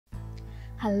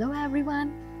Hello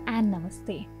everyone and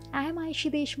Namaste. I am Aayushi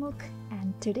Deshmukh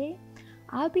and today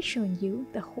I'll be showing you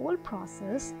the whole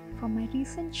process from my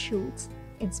recent shoots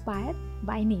inspired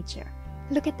by nature.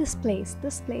 Look at this place.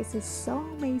 This place is so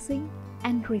amazing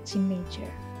and rich in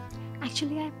nature.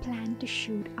 Actually, I planned to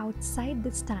shoot outside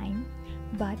this time,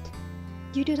 but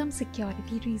due to some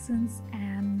security reasons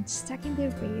and stuck in their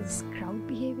ways crowd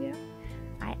behavior,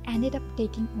 I ended up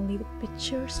taking only the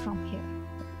pictures from here.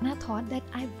 And I thought that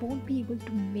I won't be able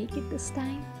to make it this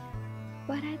time,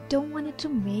 but I don't want it to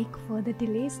make further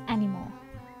delays anymore.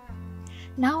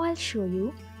 Now I'll show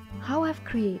you how I've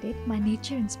created my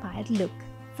nature-inspired look.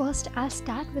 First, I'll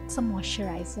start with some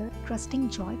moisturizer.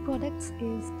 Trusting Joy products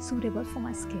is suitable for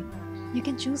my skin. You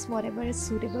can choose whatever is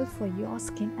suitable for your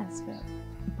skin as well.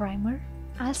 Primer,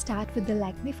 I'll start with the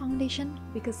Lakme foundation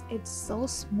because it's so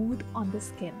smooth on the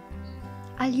skin.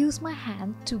 I'll use my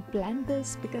hand to blend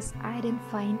this because I didn't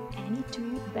find any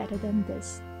tool better than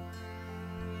this.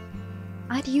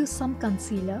 I'd use some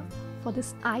concealer for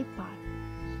this eye part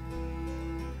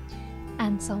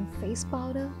and some face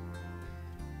powder.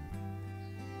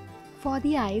 For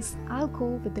the eyes, I'll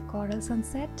go with the Coral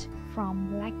Sunset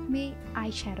from Lakme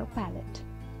eyeshadow palette.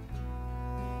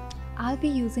 I'll be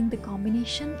using the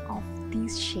combination of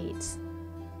these shades.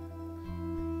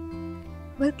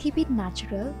 We'll keep it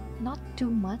natural, not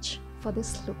too much for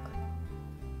this look.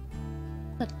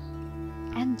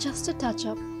 And just a touch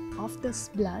up of this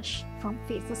blush from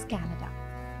Faces Canada.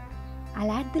 I'll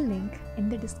add the link in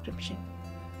the description.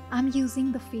 I'm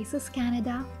using the Faces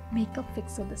Canada makeup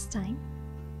fixer this time.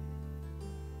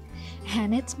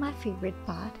 And it's my favorite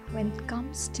part when it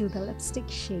comes to the lipstick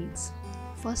shades.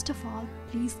 First of all,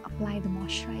 please apply the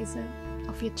moisturizer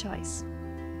of your choice.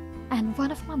 And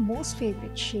one of my most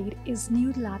favorite shade is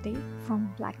Nude Latte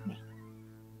from Lakme.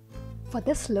 For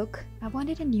this look, I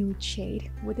wanted a nude shade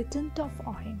with a tint of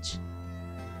orange.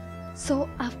 So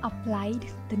I've applied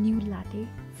the Nude Latte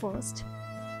first.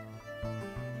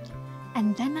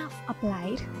 And then I've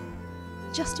applied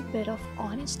just a bit of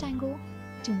Orange Tango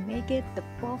to make it the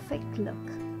perfect look.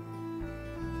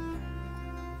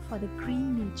 For the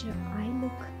green nature eye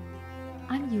look,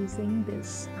 I'm using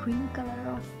this green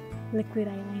color of liquid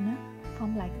eyeliner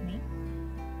from Lakme.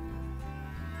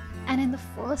 And in the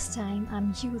first time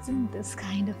I'm using this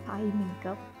kind of eye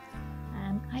makeup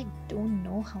and I don't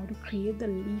know how to create the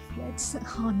leaflets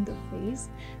on the face,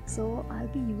 so I'll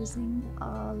be using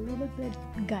a little bit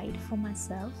guide for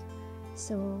myself.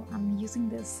 So I'm using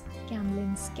this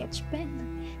Camlin sketch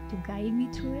pen to guide me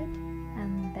through it,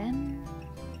 and then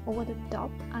over the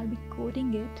top I'll be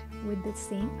coating it with the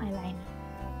same eyeliner.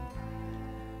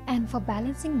 And for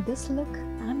balancing this look,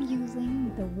 I'm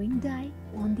using the winged eye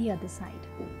on the other side.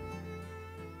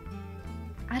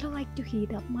 I don't like to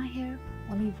heat up my hair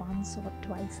only once or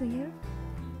twice a year,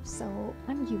 so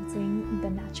I'm using the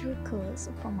natural curls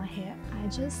for my hair. I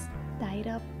just tied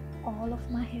up all of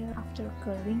my hair after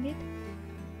curling it,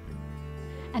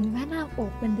 and when I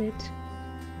opened it,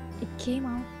 it came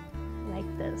out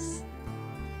like this.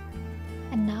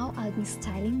 And now I'll be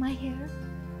styling my hair.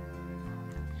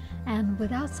 And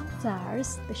without some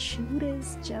flowers, the shoot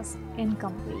is just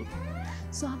incomplete.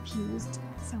 So I've used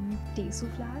some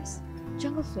Tesu flowers,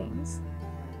 jungle flames.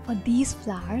 For these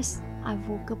flowers, I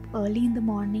woke up early in the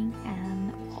morning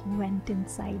and went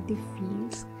inside the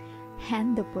fields,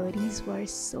 and the birdies were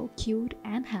so cute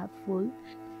and helpful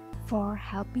for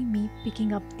helping me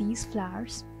picking up these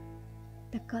flowers.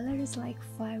 The color is like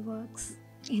fireworks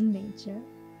in nature.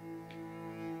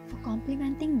 For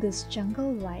complementing this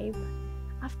jungle vibe,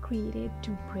 I've created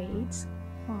two braids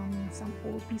from some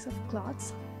old piece of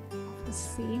cloths of the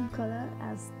same color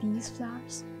as these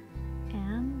flowers,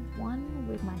 and one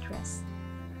with my dress,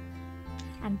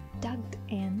 and tucked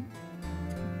in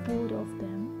both of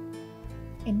them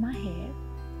in my hair,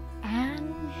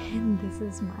 and this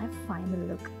is my final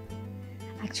look.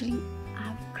 Actually,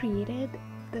 I've created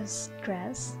this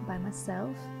dress by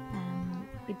myself and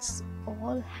it's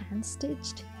all hand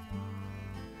stitched.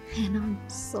 And I'm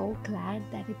so glad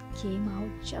that it came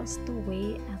out just the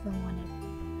way as I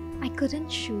wanted. I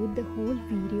couldn't shoot the whole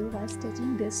video while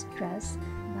stitching this dress,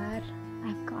 but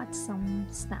I've got some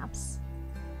snaps.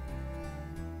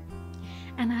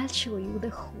 And I'll show you the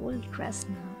whole dress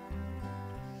now.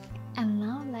 And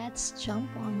now let's jump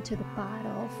on to the part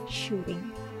of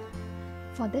shooting.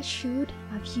 For this shoot,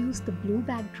 I've used the blue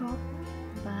backdrop,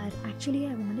 but actually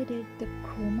I wanted it the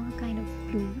chroma kind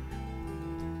of blue.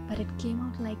 But it came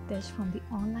out like this from the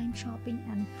online shopping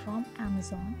and from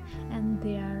Amazon, and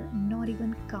they are not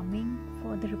even coming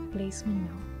for the replacement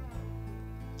now.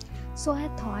 So I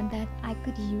thought that I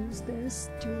could use this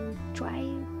to try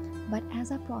but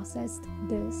as I processed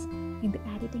this in the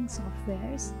editing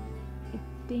softwares, it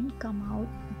didn't come out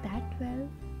that well,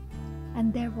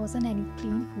 and there wasn't any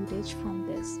clean footage from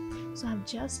this, so I've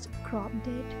just cropped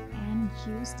it and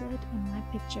used it in my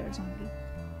pictures only.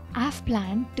 I've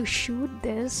planned to shoot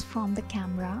this from the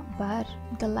camera, but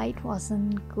the light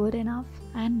wasn't good enough,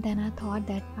 and then I thought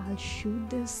that I'll shoot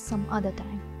this some other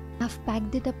time. I've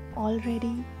packed it up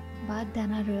already, but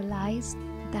then I realized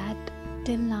that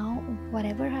till now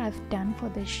whatever I've done for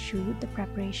this shoot, the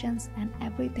preparations and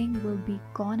everything will be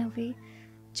gone away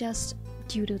just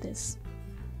due to this.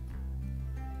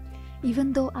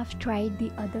 Even though I've tried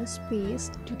the other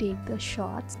space to take the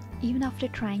shots, even after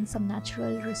trying some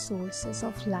natural resources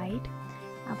of light,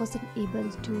 I wasn't able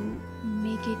to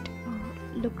make it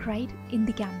look right in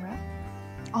the camera.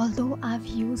 Although I've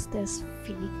used this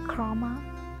fake chroma,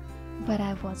 but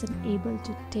I wasn't able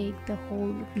to take the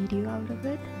whole video out of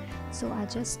it, so I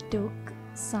just took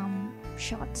some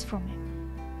shots from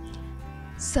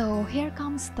it. So here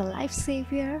comes the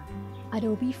lifesaver,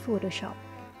 Adobe Photoshop.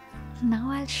 Now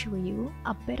I'll show you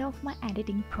a bit of my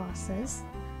editing process.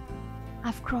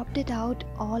 I've cropped it out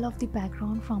all of the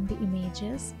background from the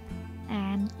images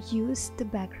and used the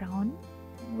background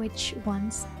which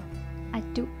once I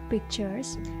took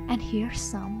pictures, and here's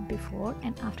some before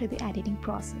and after the editing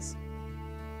process.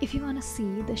 If you want to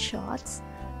see the shots,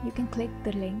 you can click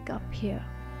the link up here.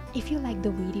 If you like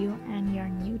the video and you're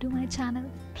new to my channel,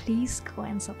 please go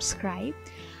and subscribe.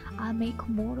 I'll make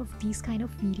more of these kind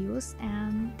of videos,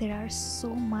 and there are so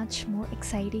much more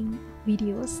exciting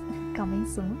videos coming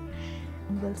soon.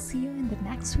 And we'll see you in the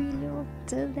next video.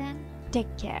 Till then,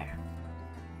 take care.